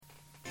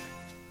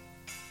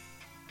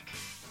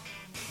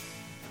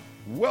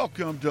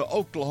Welcome to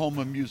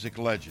Oklahoma Music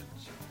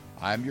Legends.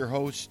 I'm your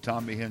host,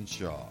 Tommy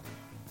Henshaw.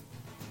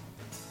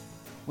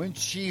 When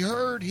she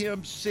heard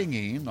him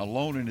singing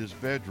alone in his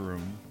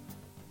bedroom,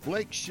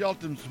 Blake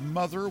Shelton's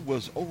mother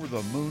was over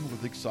the moon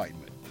with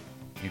excitement.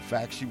 In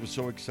fact, she was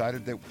so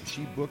excited that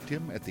she booked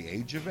him at the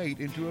age of 8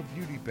 into a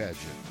beauty pageant,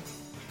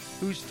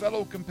 whose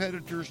fellow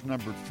competitors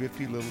numbered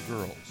 50 little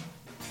girls.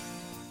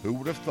 Who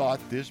would have thought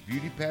this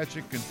beauty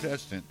pageant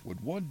contestant would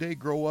one day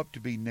grow up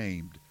to be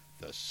named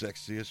the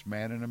sexiest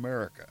man in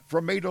America?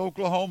 From Ada,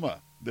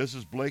 Oklahoma, this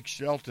is Blake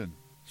Shelton.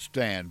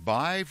 Stand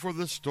by for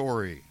the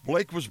story.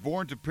 Blake was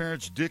born to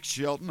parents Dick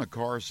Shelton, a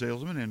car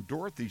salesman, and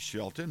Dorothy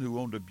Shelton, who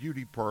owned a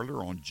beauty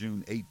parlor, on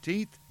June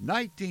 18,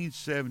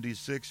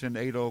 1976 in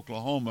Ada,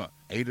 Oklahoma.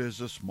 Ada is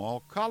a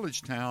small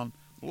college town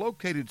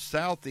located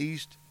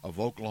southeast of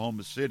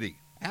Oklahoma City.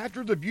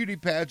 After the beauty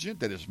pageant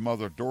that his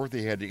mother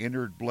Dorothy had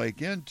entered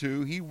Blake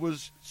into, he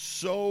was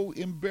so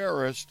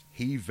embarrassed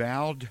he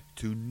vowed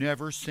to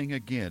never sing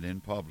again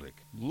in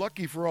public.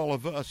 Lucky for all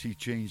of us, he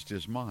changed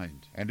his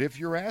mind. And if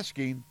you're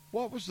asking,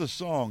 what was the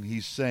song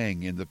he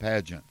sang in the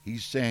pageant? He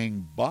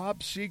sang Bob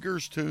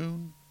Seger's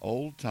tune,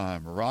 Old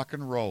Time Rock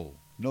and Roll.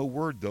 No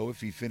word, though,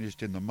 if he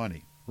finished in the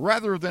money.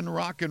 Rather than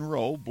rock and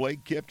roll,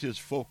 Blake kept his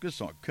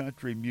focus on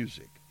country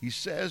music. He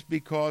says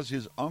because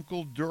his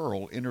Uncle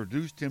Durrell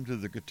introduced him to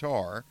the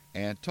guitar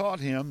and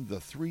taught him the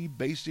 3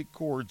 basic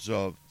chords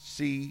of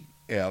C,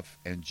 F,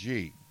 and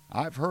G.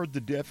 I've heard the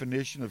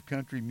definition of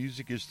country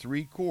music is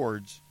 3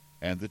 chords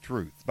and the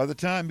truth. By the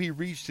time he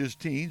reached his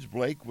teens,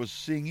 Blake was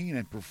singing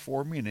and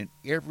performing in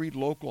every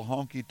local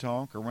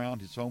honky-tonk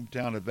around his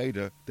hometown of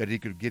Ada that he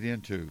could get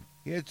into.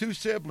 He had 2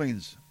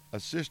 siblings, a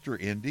sister,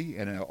 Indy,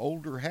 and an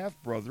older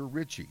half-brother,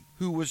 Richie,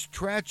 who was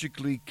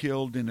tragically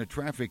killed in a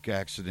traffic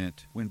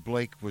accident when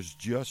Blake was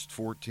just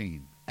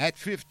 14. At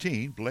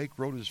 15, Blake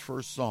wrote his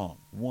first song,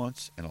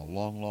 Once in a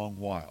Long, Long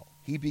While.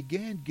 He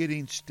began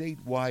getting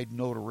statewide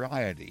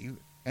notoriety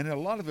and a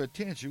lot of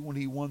attention when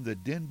he won the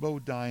Denbo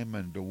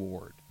Diamond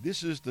Award.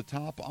 This is the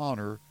top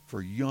honor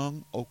for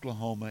young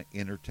Oklahoma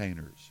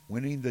entertainers.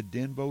 Winning the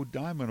Denbo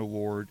Diamond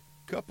Award,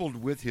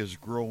 coupled with his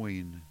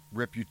growing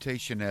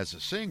reputation as a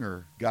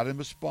singer, got him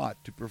a spot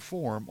to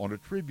perform on a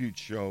tribute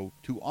show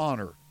to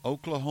honor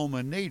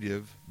Oklahoma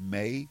native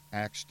Mae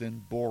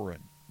Axton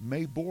Boren.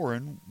 Mae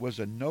Boren was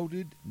a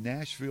noted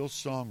Nashville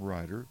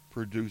songwriter,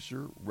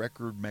 producer,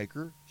 record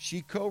maker.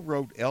 She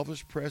co-wrote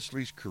Elvis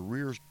Presley's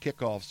career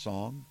kickoff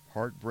song,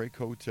 Heartbreak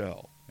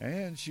Hotel.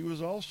 And she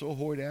was also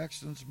Hoyt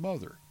Axton's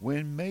mother.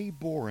 When Mae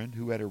Boren,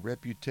 who had a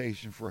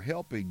reputation for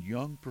helping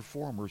young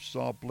performers,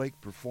 saw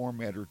Blake perform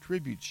at her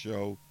tribute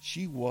show,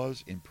 she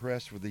was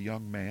impressed with the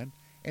young man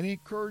and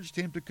encouraged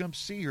him to come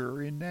see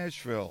her in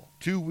Nashville.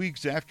 2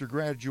 weeks after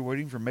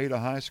graduating from Ada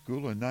High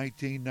School in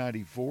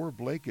 1994,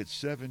 Blake, at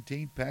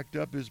 17, packed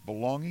up his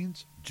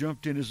belongings,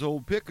 jumped in his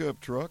old pickup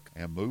truck,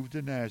 and moved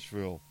to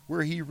Nashville,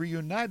 where he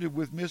reunited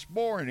with Miss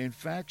Boren. In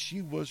fact,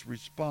 she was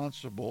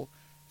responsible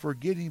for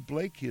getting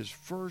Blake his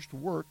first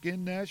work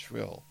in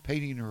Nashville,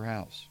 painting her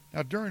house.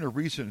 Now, during a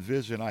recent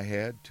visit I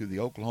had to the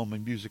Oklahoma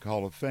Music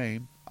Hall of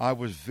Fame, I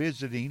was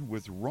visiting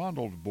with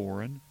Ronald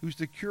Boren, who's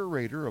the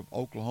curator of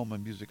Oklahoma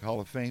Music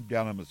Hall of Fame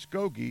down in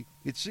Muskogee.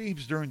 It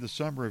seems during the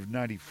summer of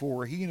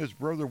 '94, he and his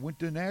brother went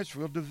to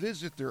Nashville to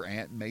visit their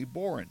Aunt Mae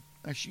Boren.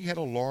 Now, she had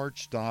a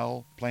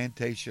large-style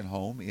plantation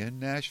home in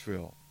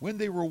Nashville. When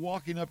they were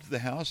walking up to the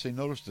house, they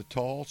noticed a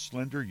tall,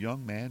 slender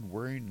young man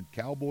wearing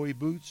cowboy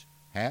boots,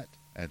 hat,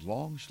 and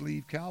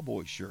long-sleeve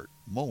cowboy shirt,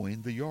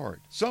 mowing the yard.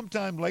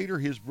 Sometime later,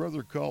 his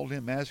brother called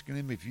him, asking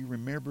him if he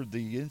remembered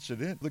the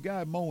incident, the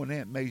guy mowing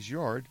Aunt Mae's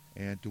yard,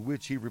 and to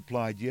which he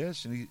replied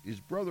yes, and his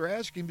brother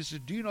asked him, he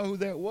said, "Do you know who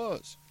that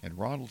was?" And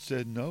Ronald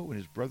said no, and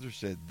his brother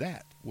said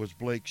that was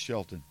Blake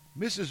Shelton.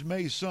 Mrs.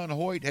 Mae's son,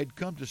 Hoyt, had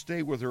come to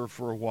stay with her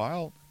for a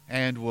while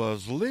and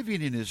was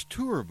living in his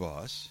tour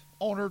bus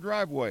on her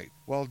driveway.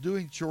 While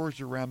doing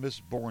chores around Miss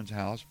Boren's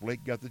house,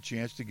 Blake got the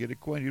chance to get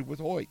acquainted with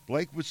Hoyt.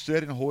 Blake would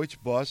sit in Hoyt's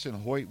bus,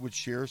 and Hoyt would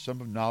share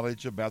some of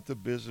knowledge about the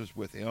business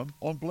with him.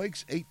 On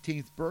Blake's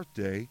 18th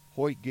birthday,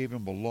 Hoyt gave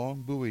him a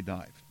long Bowie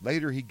knife.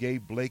 Later, he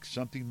gave Blake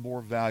something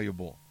more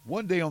valuable.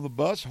 One day on the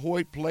bus,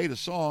 Hoyt played a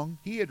song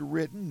he had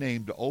written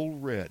named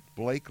Old Red.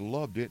 Blake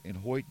loved it, and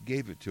Hoyt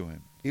gave it to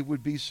him. It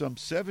would be some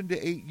 7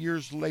 to 8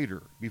 years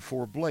later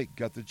before Blake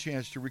got the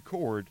chance to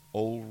record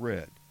Old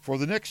Red. For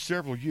the next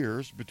several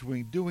years,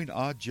 between doing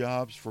odd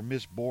jobs for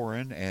Miss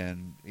Boren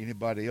and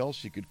anybody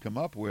else he could come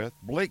up with,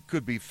 Blake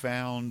could be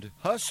found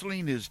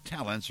hustling his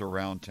talents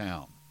around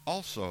town.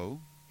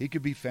 Also, he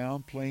could be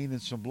found playing in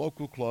some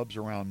local clubs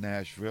around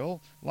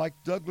Nashville, like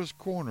Douglas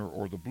Corner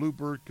or the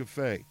Bluebird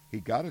Cafe. He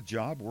got a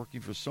job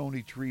working for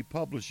Sony Tree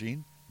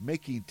Publishing,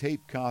 making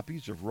tape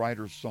copies of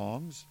writers'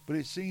 songs, but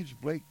it seems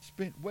Blake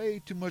spent way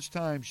too much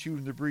time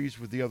shooting the breeze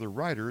with the other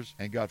writers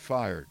and got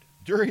fired.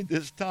 During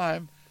this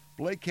time,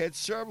 Blake had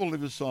several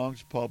of his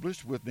songs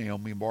published with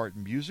Naomi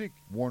Martin Music,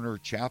 Warner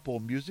Chappell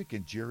Music,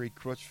 and Jerry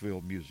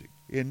Crutchfield Music.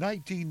 In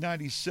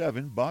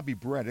 1997, Bobby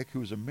Braddock,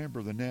 who is a member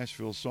of the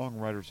Nashville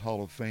Songwriters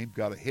Hall of Fame,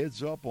 got a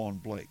heads up on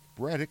Blake.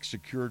 Braddock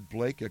secured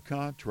Blake a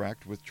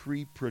contract with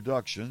Tree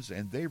Productions,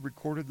 and they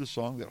recorded the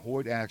song that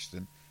Hoyt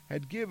Axton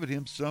had given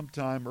him some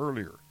time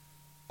earlier.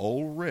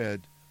 Old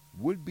Red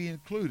would be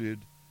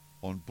included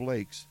on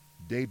Blake's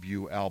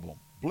debut album.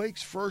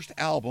 Blake's first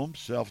album,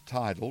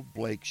 self-titled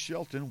Blake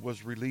Shelton,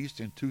 was released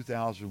in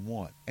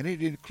 2001, and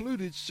it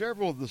included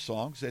several of the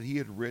songs that he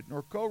had written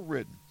or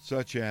co-written,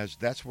 such as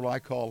That's What I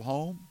Call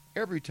Home,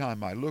 Every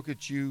Time I Look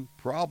at You,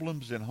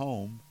 Problems at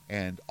Home,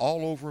 and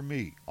All Over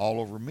Me. All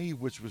Over Me,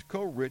 which was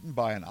co-written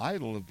by an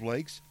idol of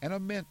Blake's and a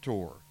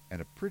mentor,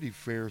 and a pretty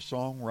fair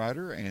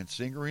songwriter and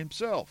singer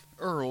himself,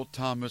 Earl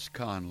Thomas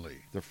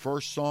Conley. The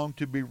first song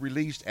to be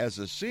released as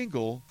a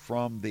single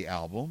from the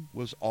album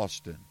was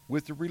Austin.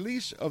 With the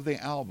release of the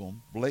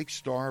album, Blake's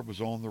star was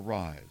on the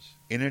rise.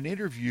 In an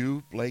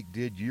interview Blake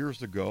did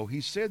years ago,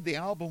 he said the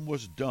album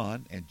was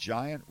done and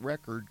Giant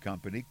Record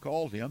Company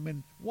called him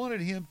and wanted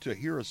him to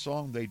hear a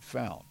song they'd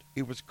found.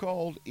 It was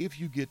called If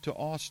You Get to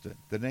Austin.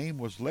 The name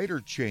was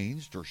later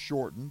changed or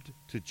shortened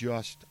to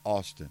just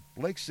Austin.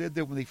 Blake said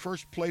that when they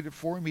first played it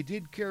for him, he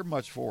didn't care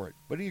much for it,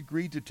 but he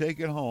agreed to take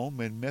it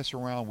home and mess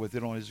around with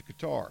it on his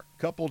guitar.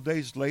 A couple of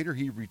days later,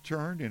 he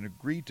returned and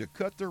agreed to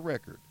cut the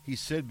record. He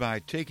said by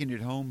taking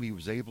it home, he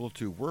was able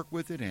to work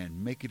with it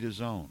and make it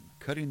his own.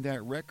 Cutting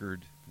that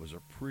record was a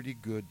pretty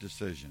good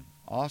decision.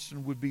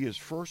 Austin would be his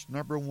first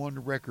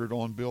 #1 record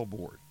on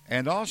Billboard,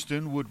 and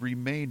Austin would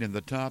remain in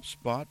the top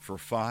spot for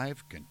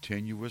 5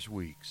 continuous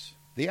weeks.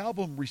 The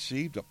album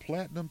received a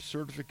platinum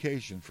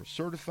certification for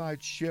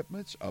certified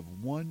shipments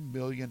of 1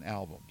 million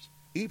albums.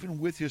 Even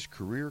with his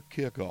career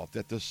kickoff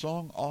that the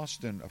song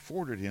Austin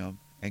afforded him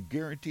and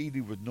guaranteed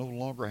he would no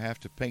longer have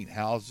to paint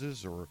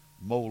houses or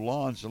mow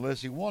lawns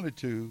unless he wanted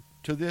to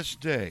this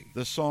day,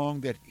 the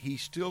song that he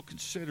still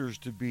considers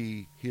to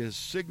be his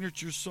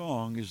signature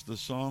song is the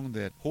song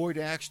that Hoyt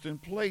Axton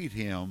played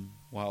him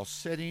while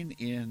sitting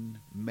in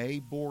May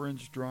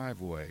Boren's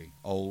driveway,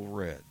 Old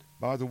Red.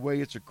 By the way,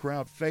 it's a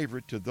crowd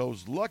favorite to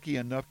those lucky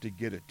enough to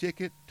get a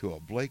ticket to a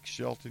Blake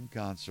Shelton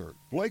concert.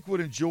 Blake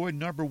would enjoy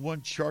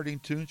 #1 charting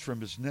tunes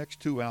from his next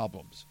 2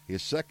 albums.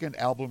 His second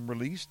album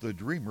release, The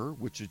Dreamer,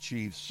 which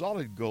achieved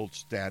solid gold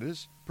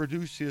status,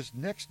 produced his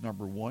next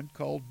 #1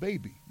 called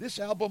Baby. This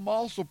album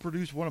also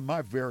produced one of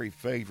my very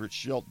favorite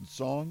Shelton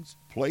songs,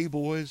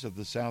 Playboys of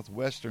the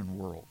Southwestern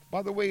World.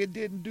 By the way, it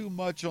didn't do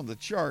much on the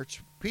charts,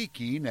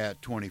 peaking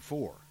at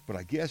 24. But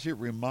I guess it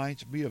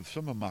reminds me of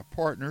some of my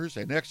partners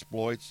and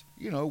exploits,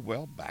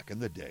 back in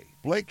the day.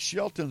 Blake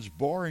Shelton's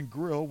Bar and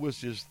Grill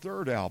was his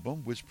third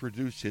album, which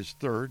produced his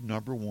third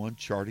 #1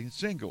 charting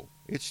single.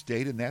 It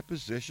stayed in that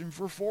position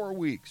for 4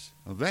 weeks.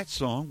 That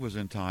song was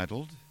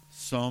entitled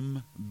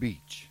Some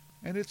Beach,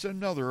 and it's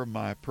another of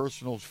my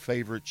personal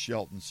favorite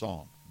Shelton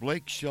songs.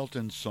 Blake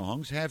Shelton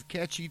songs have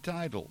catchy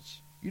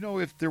titles.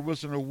 If there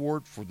was an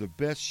award for the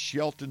best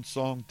Shelton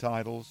song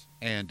titles,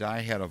 and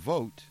I had a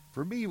vote,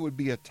 for me it would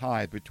be a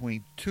tie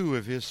between 2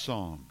 of his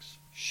songs,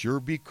 Sure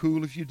Be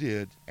Cool If You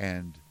Did,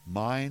 and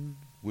Mine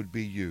Would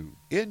Be You.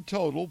 In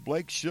total,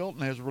 Blake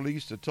Shelton has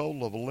released a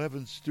total of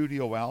 11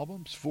 studio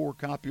albums, 4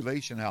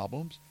 compilation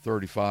albums,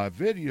 35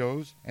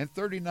 videos, and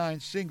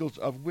 39 singles,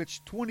 of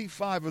which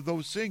 25 of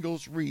those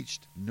singles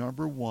reached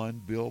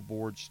 #1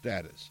 Billboard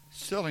status,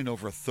 selling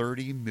over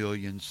 30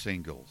 million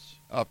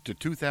singles. Up to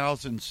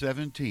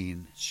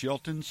 2017,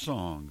 Shelton's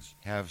songs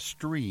have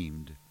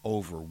streamed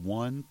over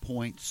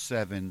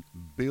 1.7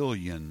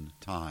 billion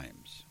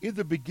times. In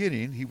the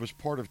beginning, he was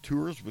part of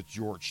tours with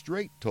George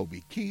Strait,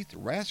 Toby Keith,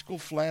 Rascal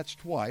Flatts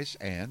twice,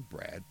 and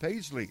Brad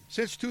Paisley.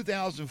 Since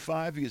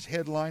 2005, he has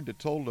headlined a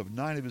total of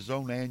 9 of his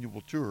own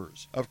annual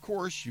tours. Of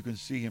course, you can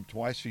see him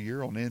twice a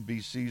year on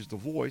NBC's The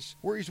Voice,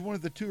 where he's one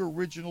of the 2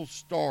 original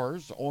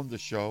stars on the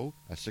show,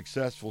 a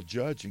successful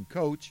judge and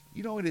coach.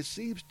 And it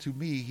seems to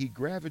me he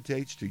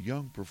gravitates to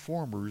young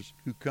performers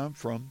who come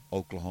from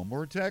Oklahoma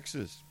or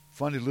Texas.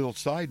 Funny little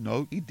side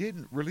note, he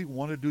didn't really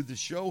want to do the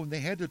show and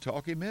they had to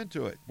talk him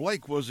into it.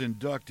 Blake was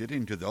inducted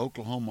into the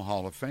Oklahoma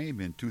Hall of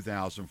Fame in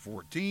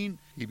 2014.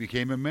 He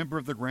became a member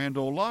of the Grand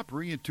Ole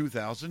Opry in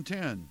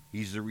 2010.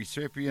 He's the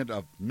recipient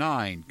of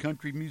 9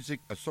 Country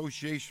Music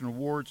Association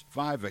Awards,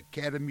 5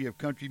 Academy of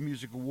Country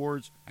Music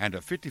Awards, and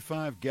a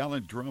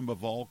 55-gallon drum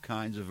of all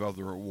kinds of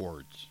other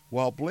awards.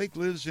 While Blake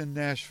lives in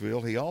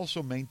Nashville, he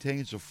also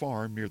maintains a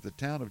farm near the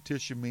town of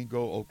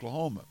Tishomingo,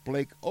 Oklahoma.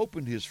 Blake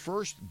opened his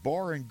first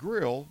bar and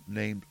grill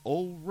named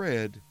Old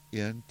Red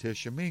in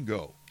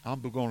Tishomingo.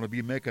 I'm going to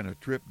be making a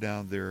trip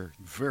down there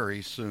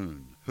very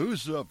soon.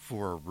 Who's up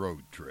for a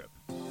road trip?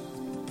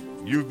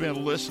 You've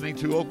been listening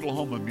to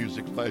Oklahoma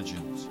Music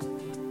Legends.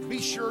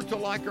 Be sure to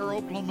like our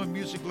Oklahoma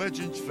Music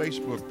Legends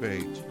Facebook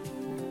page.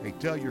 Hey,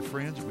 tell your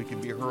friends we can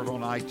be heard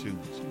on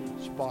iTunes,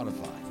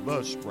 Spotify,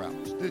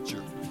 Buzzsprout,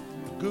 Stitcher,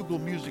 Google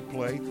Music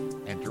Play,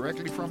 and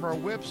directly from our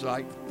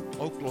website,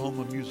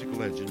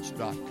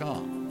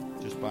 OklahomaMusicLegends.com,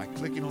 just by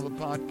clicking on the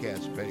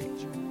podcast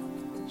page.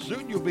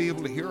 Soon you'll be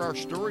able to hear our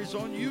stories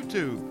on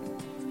YouTube.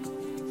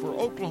 For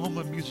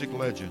Oklahoma Music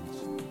Legends,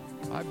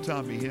 I'm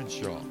Tommy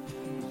Henshaw.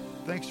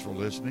 Thanks for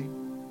listening.